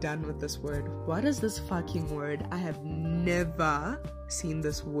going to be done with this word. What is this fucking word? I have never seen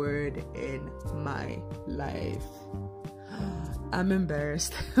this word in my life. I'm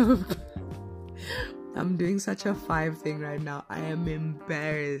embarrassed. I'm doing such a 5 thing right now. I am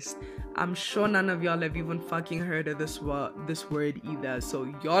embarrassed. I'm sure none of y'all have even fucking heard of this word either.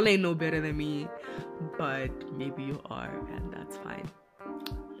 So y'all ain't no better than me. But maybe you are, and that's fine.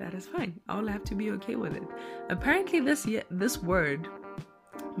 That is fine. I'll have to be okay with it. Apparently this word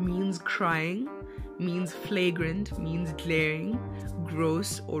means crying, means flagrant, means glaring,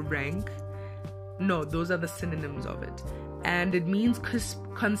 gross, or rank. No, those are the synonyms of it. And it means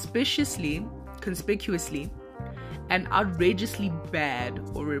conspicuously, and outrageously bad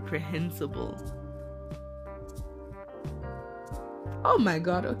or reprehensible. Oh my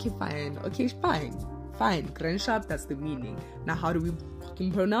god, okay, fine. Grensharp, that's the meaning. Now how do we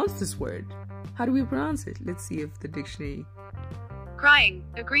fucking pronounce this word? How do we pronounce it? Let's see if the dictionary... Crying,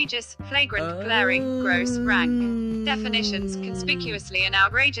 egregious, flagrant, glaring, gross, rank. Definitions: conspicuously and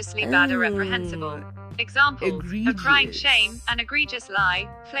outrageously bad or reprehensible. Examples: a crying shame, an egregious lie,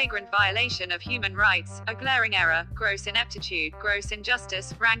 flagrant violation of human rights, a glaring error, gross ineptitude, gross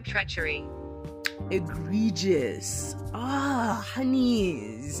injustice, rank treachery. Egregious.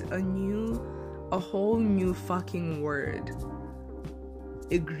 Honeys. A whole new fucking word.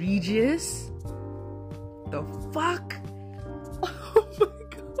 Egregious? The fuck? Oh my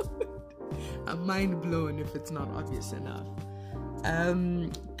god. I'm mind blown if it's not obvious enough.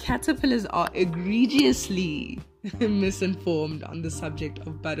 Caterpillars are egregiously misinformed on the subject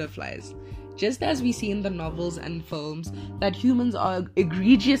of butterflies. Just as we see in the novels and films that humans are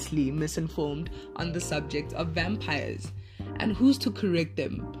egregiously misinformed on the subject of vampires. And who's to correct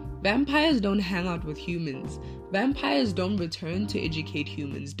them? Vampires don't hang out with humans. Vampires don't return to educate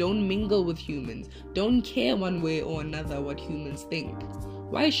humans, don't mingle with humans, don't care one way or another what humans think.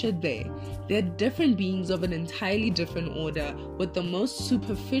 Why should they? They're different beings of an entirely different order with the most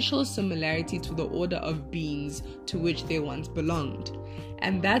superficial similarity to the order of beings to which they once belonged.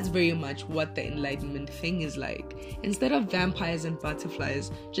 And that's very much what the Enlightenment thing is like. Instead of vampires and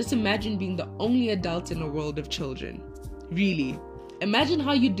butterflies, just imagine being the only adult in a world of children. Really. Imagine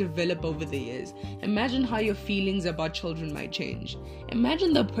how you develop over the years. Imagine how your feelings about children might change.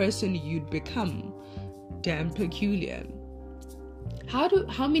 Imagine the person you'd become. Damn peculiar.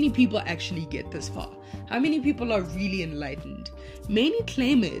 How many people actually get this far? How many people are really enlightened? Many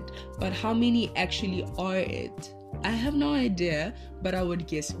claim it, but how many actually are it? I have no idea, but I would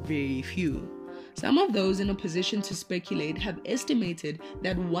guess very few. Some of those in a position to speculate have estimated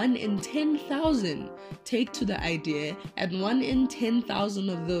that 1 in 10,000 take to the idea and 1 in 10,000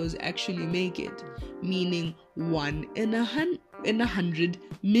 of those actually make it, meaning 1 in 100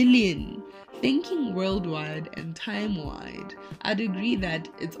 million. Thinking worldwide and time-wide, I'd agree that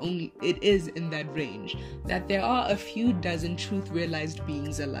it is in that range, that there are a few dozen truth-realized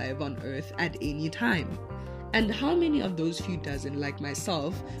beings alive on Earth at any time. And how many of those few dozen, like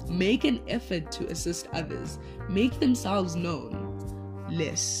myself, make an effort to assist others, make themselves known?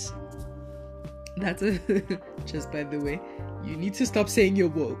 Less. That's just by the way, you need to stop saying you're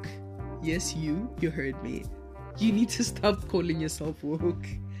woke. Yes, you heard me. You need to stop calling yourself woke,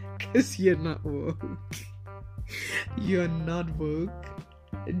 because you're not woke. You're not woke.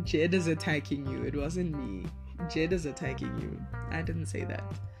 Jed is attacking you. It wasn't me. Jed is attacking you. I didn't say that.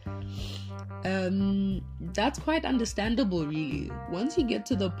 That's quite understandable, really. Once you get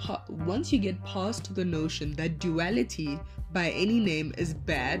past the notion that duality by any name is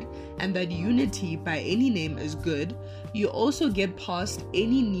bad and that unity by any name is good, you also get past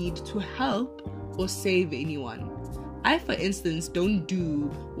any need to help or save anyone. I, for instance, don't do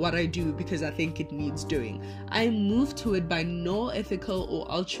what I do because I think it needs doing. I am moved to it by no ethical or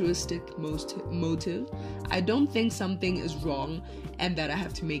altruistic motive. I don't think something is wrong and that I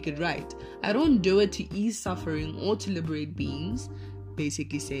have to make it right. I don't do it to ease suffering or to liberate beings.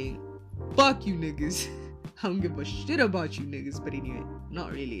 Basically saying, fuck you niggas. I don't give a shit about you niggas. But anyway,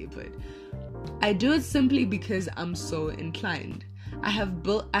 not really, but I do it simply because I'm so inclined. I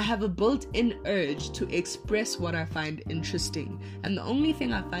have a built-in urge to express what I find interesting, and the only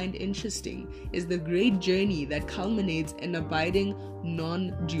thing I find interesting is the great journey that culminates in abiding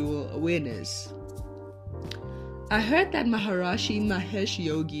non-dual awareness. I heard that Maharishi Mahesh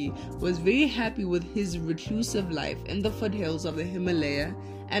Yogi was very happy with his reclusive life in the foothills of the Himalaya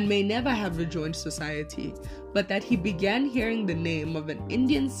and may never have rejoined society, but that he began hearing the name of an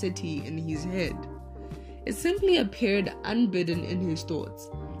Indian city in his head. It simply appeared unbidden in his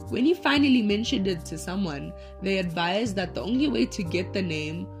thoughts. When he finally mentioned it to someone, they advised that the only way to get the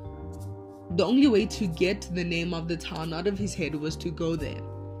name of the town out of his head was to go there.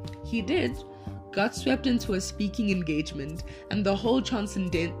 He did, got swept into a speaking engagement, and the whole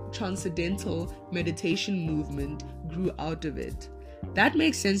transcendental meditation movement grew out of it. That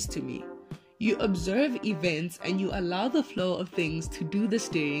makes sense to me. You observe events and you allow the flow of things to do the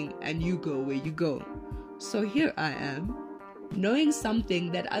steering, and you go where you go. So here I am, knowing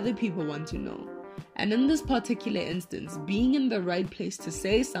something that other people want to know. And in this particular instance, being in the right place to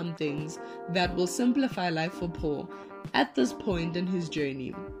say some things that will simplify life for Paul at this point in his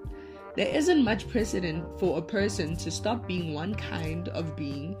journey. There isn't much precedent for a person to stop being one kind of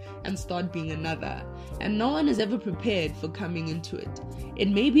being and start being another, and no one is ever prepared for coming into it. It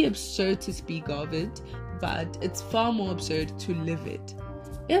may be absurd to speak of it, but it's far more absurd to live it.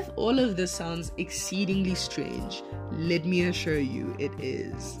 If all of this sounds exceedingly strange, let me assure you it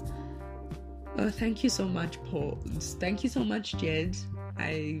is. Oh, thank you so much, Paul. Thank you so much, Jed.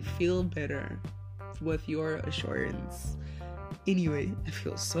 I feel better with your assurance. Anyway, I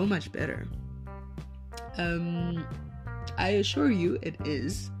feel so much better. I assure you it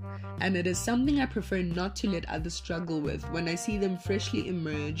is. And it is something I prefer not to let others struggle with when I see them freshly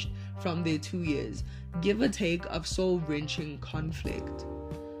emerged from their 2 years, give or take, of soul-wrenching conflict.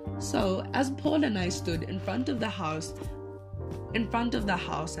 So, as Paul and I stood in front of the house and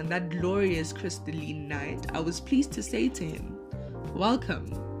that glorious crystalline night, I was pleased to say to him,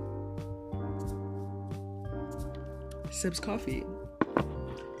 "Welcome." Sips coffee.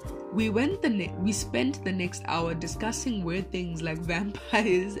 We spent the next hour discussing weird things like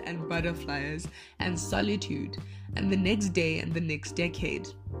vampires and butterflies and solitude, and the next day and the next decade.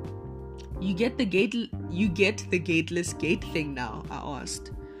 You get the gateless gate thing now, I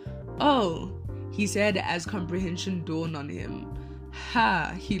asked. Oh, he said as comprehension dawned on him.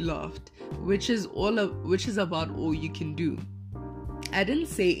 Ha, he laughed, which is about all you can do. I didn't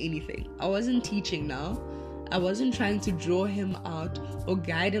say anything. I wasn't teaching now. I wasn't trying to draw him out or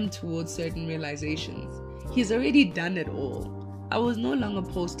guide him towards certain realizations. He's already done it all. I was no longer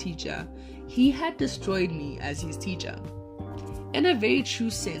Paul's teacher. He had destroyed me as his teacher. In a very true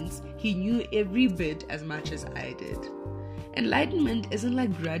sense, he knew every bit as much as I did. Enlightenment isn't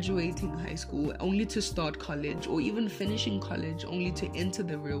like graduating high school only to start college, or even finishing college only to enter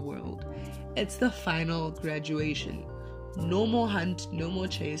the real world. It's the final graduation. No more hunt, no more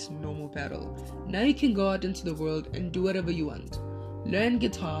chase, no more battle. Now you can go out into the world and do whatever you want. Learn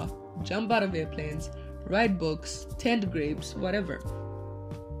guitar, jump out of airplanes, write books, tend grapes, whatever.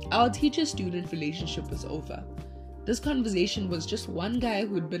 Our teacher-student relationship was over. This conversation was just one guy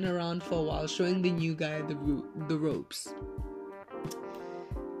who'd been around for a while showing the new guy the ropes.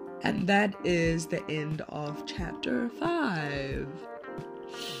 And that is the end of chapter 5.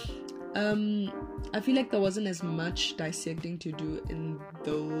 I feel like there wasn't as much dissecting to do in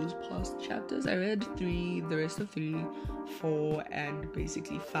those past chapters. I read 3, the rest of 3, 4, and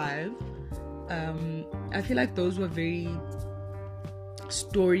basically 5. I feel like those were very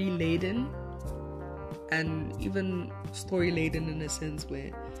story-laden, and even story-laden in a sense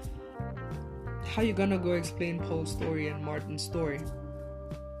where how you gonna go explain Paul's story and Martin's story?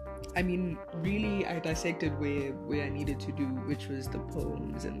 I mean, really, I dissected where I needed to do, which was the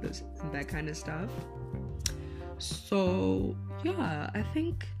poems and that kind of stuff. So yeah, I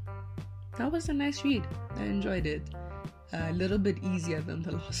think that was a nice read. I enjoyed it. A little bit easier than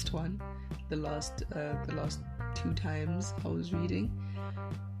the last one. The last 2 times I was reading.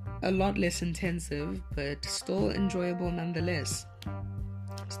 A lot less intensive, but still enjoyable nonetheless.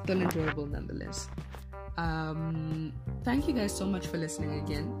 Thank you guys so much for listening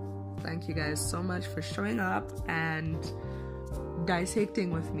again. Thank you guys so much for showing up and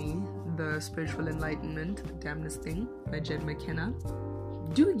dissecting with me the Spiritual Enlightenment, Damnest Thing by Jed McKenna.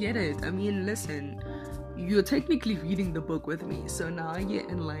 Do get it. I mean, listen, you're technically reading the book with me, so now you're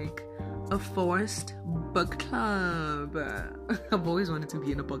in like a forced book club. I've always wanted to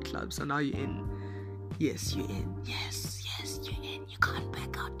be in a book club, so now you're in. Yes, you're in. Yes, you're in. You can't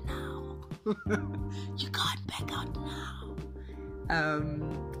back out now. You can't back out now.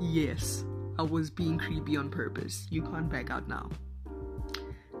 Yes, I was being creepy on purpose. You can't back out now.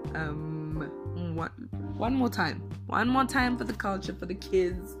 One more time for the culture, for the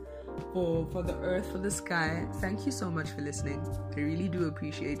kids, for the earth, for the sky. Thank you so much for listening. I really do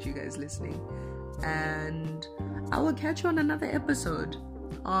appreciate you guys listening, and I will catch you on another episode,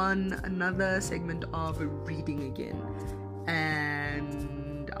 on another segment of reading again.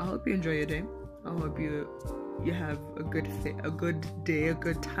 And I hope you enjoy your day. I hope you have a good day, a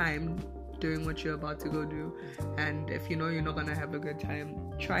good time doing what you're about to go do. And if you know you're not gonna have a good time,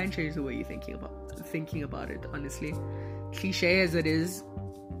 try and change the way you're thinking about it. Honestly, cliche as it is,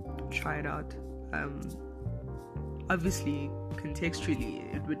 try it out. Obviously,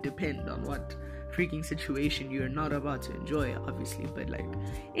 contextually, it would depend on what freaking situation you're not about to enjoy, obviously. But like,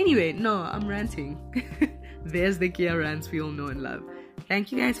 anyway, no, I'm ranting. There's the Kia rants we all know and love.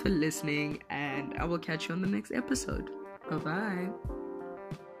 Thank you guys for listening, and I will catch you on the next episode. Bye-bye.